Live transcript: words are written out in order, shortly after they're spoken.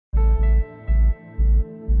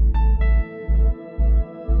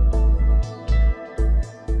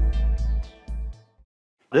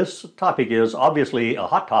This topic is obviously a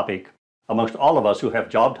hot topic amongst all of us who have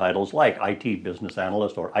job titles like IT Business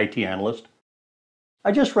Analyst or IT Analyst.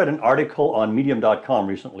 I just read an article on Medium.com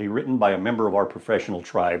recently written by a member of our professional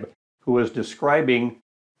tribe who was describing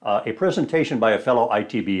a presentation by a fellow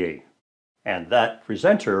ITBA. And that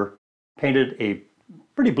presenter painted a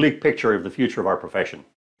pretty bleak picture of the future of our profession.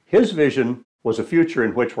 His vision was a future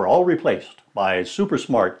in which we're all replaced by super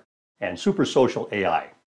smart and super social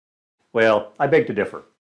AI. Well, I beg to differ.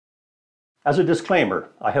 As a disclaimer,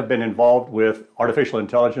 I have been involved with artificial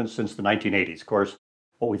intelligence since the 1980s. Of course,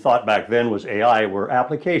 what we thought back then was AI were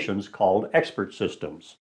applications called expert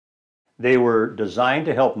systems. They were designed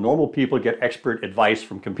to help normal people get expert advice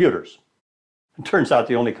from computers. It turns out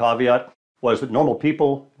the only caveat was that normal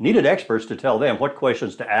people needed experts to tell them what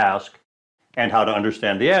questions to ask and how to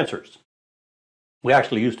understand the answers. We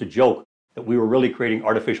actually used to joke that we were really creating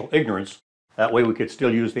artificial ignorance. That way we could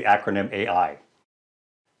still use the acronym AI.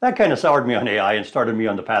 That kind of soured me on AI and started me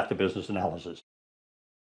on the path to business analysis.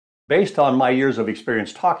 Based on my years of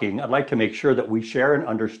experience talking, I'd like to make sure that we share an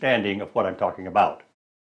understanding of what I'm talking about.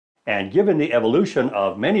 And given the evolution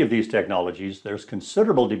of many of these technologies, there's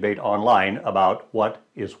considerable debate online about what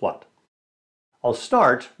is what. I'll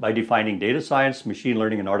start by defining data science, machine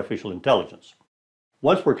learning, and artificial intelligence.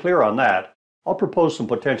 Once we're clear on that, I'll propose some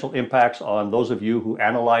potential impacts on those of you who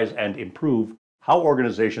analyze and improve how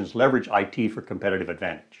organizations leverage IT for competitive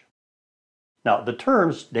advantage. Now, the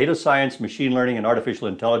terms data science, machine learning, and artificial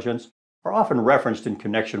intelligence are often referenced in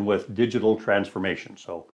connection with digital transformation.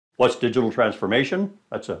 So, what's digital transformation?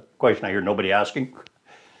 That's a question I hear nobody asking.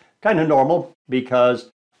 Kind of normal,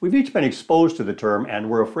 because we've each been exposed to the term and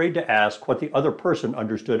we're afraid to ask what the other person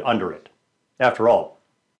understood under it. After all,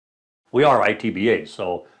 we are ITBAs,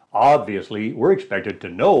 so obviously we're expected to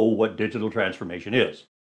know what digital transformation is.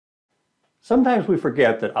 Sometimes we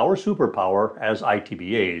forget that our superpower as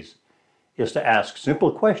ITBAs is to ask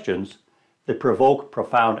simple questions that provoke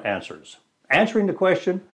profound answers. Answering the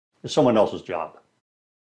question is someone else's job.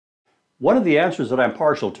 One of the answers that I'm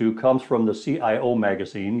partial to comes from the CIO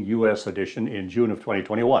magazine, US edition, in June of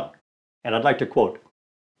 2021. And I'd like to quote,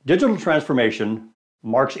 "Digital transformation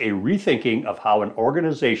marks a rethinking of how an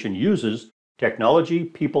organization uses technology,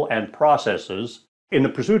 people, and processes in the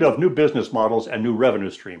pursuit of new business models and new revenue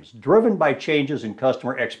streams, driven by changes in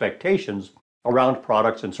customer expectations around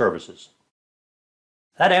products and services."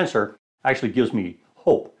 That answer actually gives me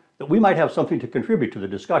hope that we might have something to contribute to the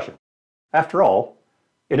discussion. After all,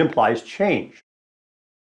 it implies change.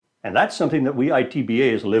 And that's something that we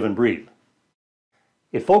ITBAs live and breathe.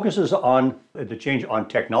 It focuses on the change on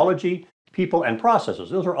technology, people, and processes.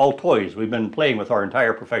 Those are all toys we've been playing with our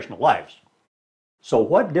entire professional lives. So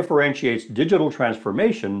what differentiates digital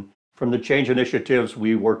transformation from the change initiatives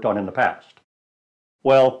we worked on in the past?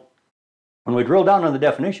 Well, when we drill down on the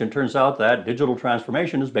definition, it turns out that digital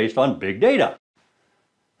transformation is based on big data.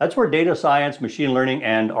 That's where data science, machine learning,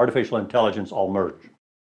 and artificial intelligence all merge.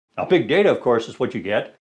 Now, big data, of course, is what you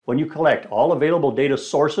get when you collect all available data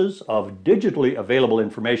sources of digitally available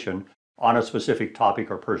information on a specific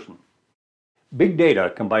topic or person. Big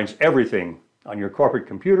data combines everything on your corporate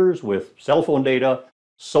computers with cell phone data,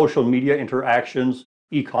 social media interactions,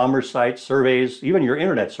 e-commerce sites, surveys, even your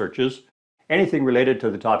internet searches, anything related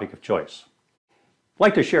to the topic of choice. I'd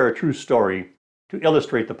like to share a true story to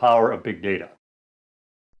illustrate the power of big data.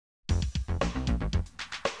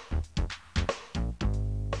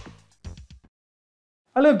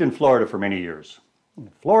 I lived in Florida for many years.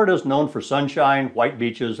 Florida is known for sunshine, white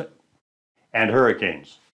beaches, and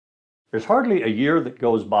hurricanes. There's hardly a year that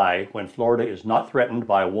goes by when Florida is not threatened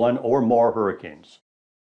by one or more hurricanes.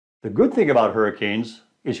 The good thing about hurricanes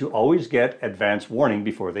is you always get advance warning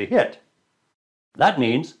before they hit. That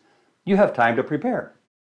means you have time to prepare.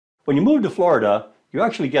 When you move to Florida, you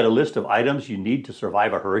actually get a list of items you need to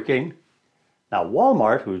survive a hurricane. Now,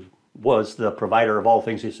 Walmart, who was the provider of all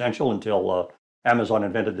things essential until Amazon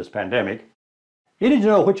invented this pandemic, needed to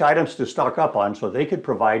know which items to stock up on so they could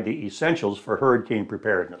provide the essentials for hurricane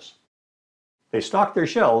preparedness. They stocked their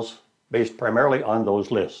shelves based primarily on those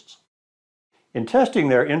lists. In testing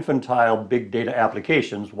their infantile big data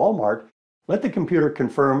applications, Walmart let the computer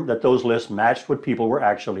confirm that those lists matched what people were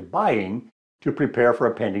actually buying to prepare for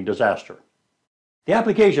a pending disaster. The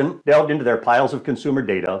application delved into their piles of consumer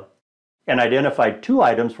data and identified 2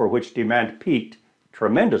 items for which demand peaked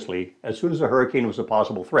tremendously as soon as a hurricane was a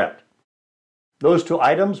possible threat. Those 2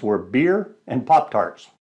 items were beer and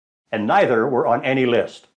Pop-Tarts, and neither were on any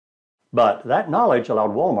list. But that knowledge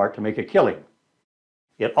allowed Walmart to make a killing.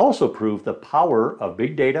 It also proved the power of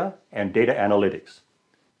big data and data analytics.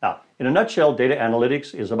 Now, in a nutshell, data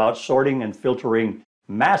analytics is about sorting and filtering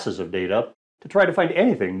masses of data to try to find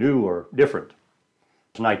anything new or different.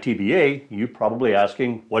 As an ITBA, you're probably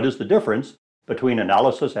asking, what is the difference between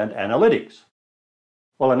analysis and analytics?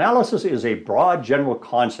 Well, analysis is a broad general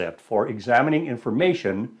concept for examining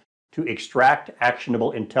information to extract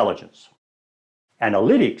actionable intelligence.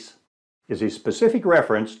 Analytics is a specific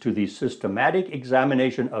reference to the systematic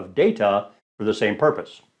examination of data for the same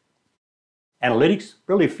purpose. Analytics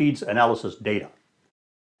really feeds analysis data.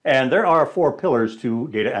 And there are 4 pillars to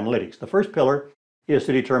data analytics. The first pillar is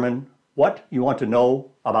to determine what you want to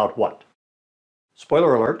know about what.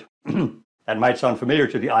 Spoiler alert, that might sound familiar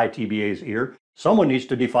to the ITBA's ear. Someone needs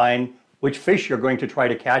to define which fish you're going to try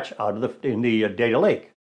to catch in the data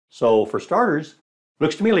lake. So for starters,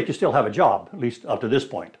 looks to me like you still have a job, at least up to this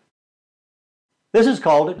point. This is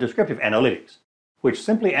called descriptive analytics, which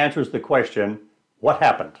simply answers the question, what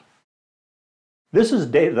happened? This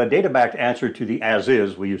is the data-backed answer to the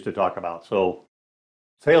as-is we used to talk about. So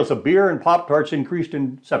sales of beer and Pop-Tarts increased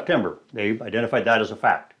in September. They've identified that as a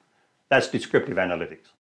fact. That's descriptive analytics.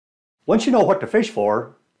 Once you know what to fish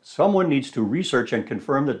for, someone needs to research and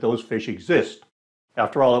confirm that those fish exist.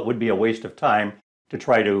 After all, it would be a waste of time to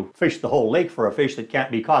try to fish the whole lake for a fish that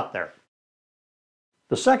can't be caught there.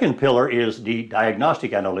 The second pillar is the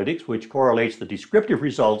diagnostic analytics, which correlates the descriptive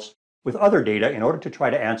results with other data in order to try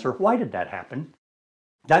to answer why did that happen.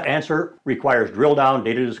 That answer requires drill down,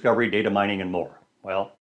 data discovery, data mining, and more.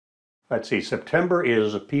 Well, let's see, September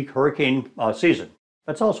is a peak hurricane season.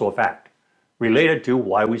 That's also a fact, related to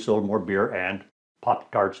why we sold more beer and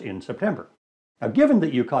Pop-Tarts in September. Now, given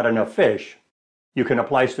that you caught enough fish, you can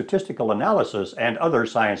apply statistical analysis and other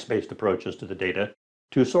science-based approaches to the data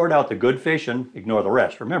to sort out the good fish and ignore the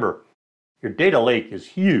rest. Remember, your data lake is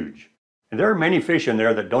huge, and there are many fish in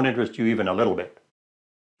there that don't interest you even a little bit.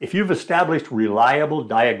 If you've established reliable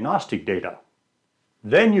diagnostic data,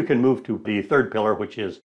 then you can move to the third pillar, which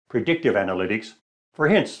is predictive analytics, for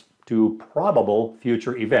hints to probable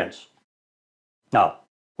future events. Now,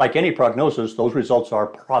 like any prognosis, those results are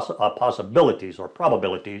possibilities or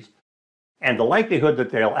probabilities, and the likelihood that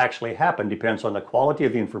they'll actually happen depends on the quality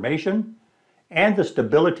of the information and the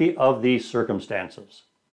stability of the circumstances.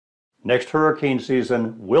 Next hurricane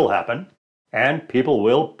season will happen, and people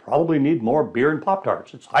will probably need more beer and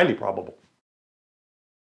Pop-Tarts. It's highly probable.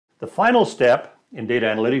 The final step in data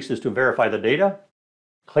analytics is to verify the data,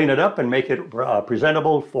 clean it up, and make it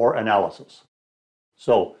presentable for analysis.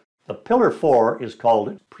 So the pillar 4 is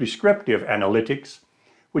called prescriptive analytics,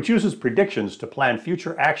 which uses predictions to plan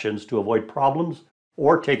future actions to avoid problems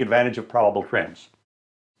or take advantage of probable trends.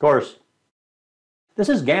 Of course, this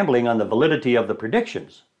is gambling on the validity of the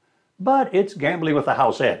predictions, but it's gambling with a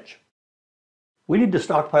house edge. We need to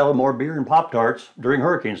stockpile more beer and Pop-Tarts during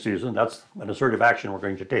hurricane season. That's an assertive action we're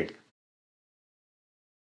going to take.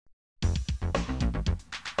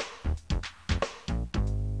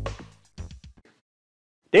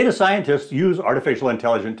 Data scientists use artificial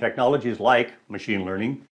intelligence technologies like machine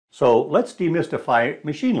learning. So let's demystify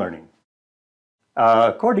machine learning.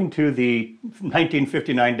 According to the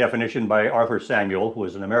 1959 definition by Arthur Samuel, who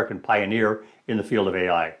was an American pioneer in the field of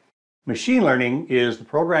AI, machine learning is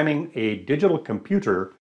programming a digital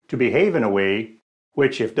computer to behave in a way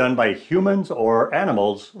which, if done by humans or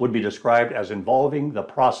animals, would be described as involving the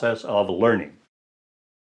process of learning.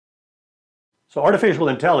 So artificial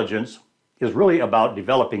intelligence is really about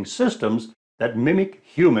developing systems that mimic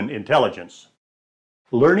human intelligence.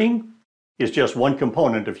 Learning is just one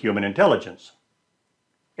component of human intelligence.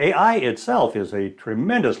 AI itself is a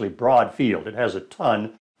tremendously broad field. It has a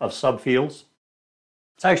ton of subfields.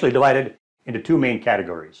 It's actually divided into 2 main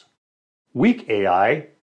categories. Weak AI,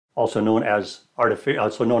 also known as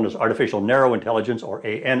artificial narrow intelligence, or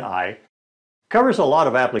ANI, covers a lot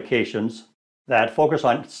of applications that focus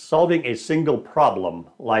on solving a single problem,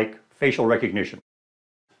 like facial recognition.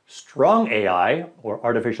 Strong AI, or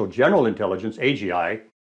artificial general intelligence, AGI,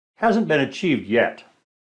 hasn't been achieved yet.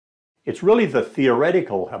 It's really the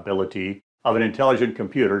theoretical ability of an intelligent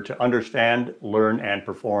computer to understand, learn, and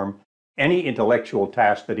perform any intellectual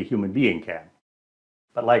task that a human being can.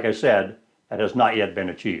 But like I said, that has not yet been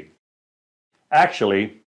achieved.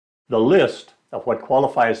 Actually, the list of what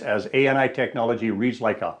qualifies as ANI technology reads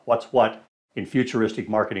like a what's what in futuristic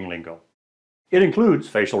marketing lingo. It includes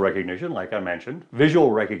facial recognition, like I mentioned,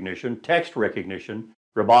 visual recognition, text recognition,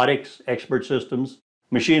 robotics, expert systems,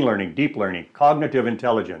 machine learning, deep learning, cognitive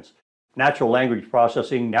intelligence, natural language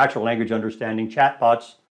processing, natural language understanding,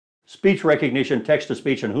 chatbots, speech recognition,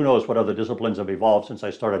 text-to-speech, and who knows what other disciplines have evolved since I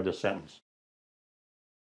started this sentence.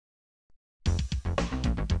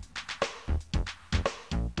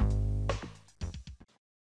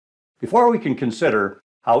 Before we can consider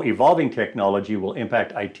how evolving technology will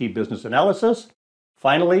impact IT business analysis.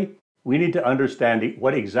 Finally, we need to understand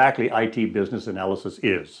what exactly IT business analysis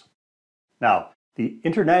is. Now, the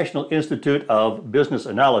International Institute of Business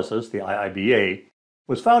Analysis, the IIBA,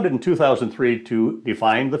 was founded in 2003 to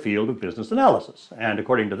define the field of business analysis. And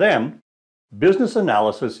according to them, business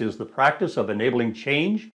analysis is the practice of enabling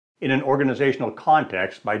change in an organizational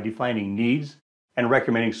context by defining needs and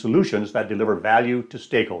recommending solutions that deliver value to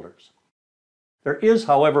stakeholders. There is,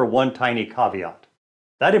 however, one tiny caveat.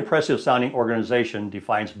 That impressive-sounding organization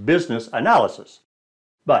defines business analysis.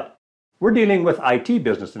 But we're dealing with IT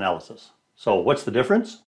business analysis. So what's the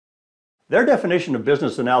difference? Their definition of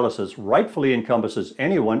business analysis rightfully encompasses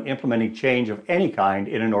anyone implementing change of any kind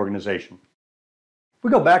in an organization. If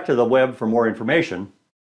we go back to the web for more information,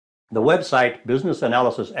 the website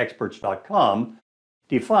businessanalysisexperts.com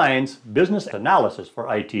defines business analysis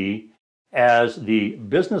for IT as the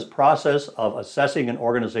business process of assessing an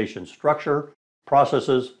organization's structure,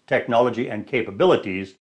 processes, technology, and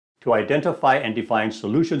capabilities to identify and define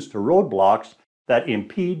solutions to roadblocks that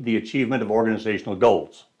impede the achievement of organizational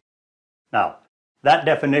goals. Now, that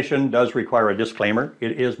definition does require a disclaimer.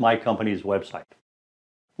 It is my company's website.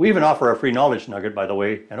 We even offer a free knowledge nugget, by the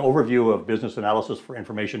way, an overview of business analysis for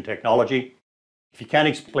information technology. If you can't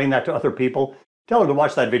explain that to other people, tell them to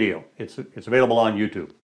watch that video. It's available on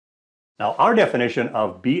YouTube. Now, our definition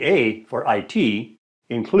of BA for IT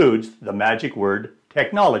includes the magic word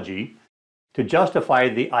technology to justify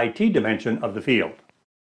the IT dimension of the field.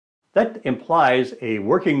 That implies a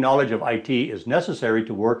working knowledge of IT is necessary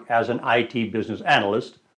to work as an IT business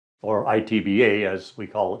analyst, or ITBA as we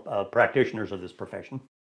call practitioners of this profession.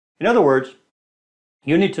 In other words,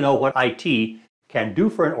 you need to know what IT can do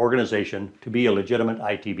for an organization to be a legitimate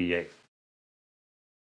ITBA.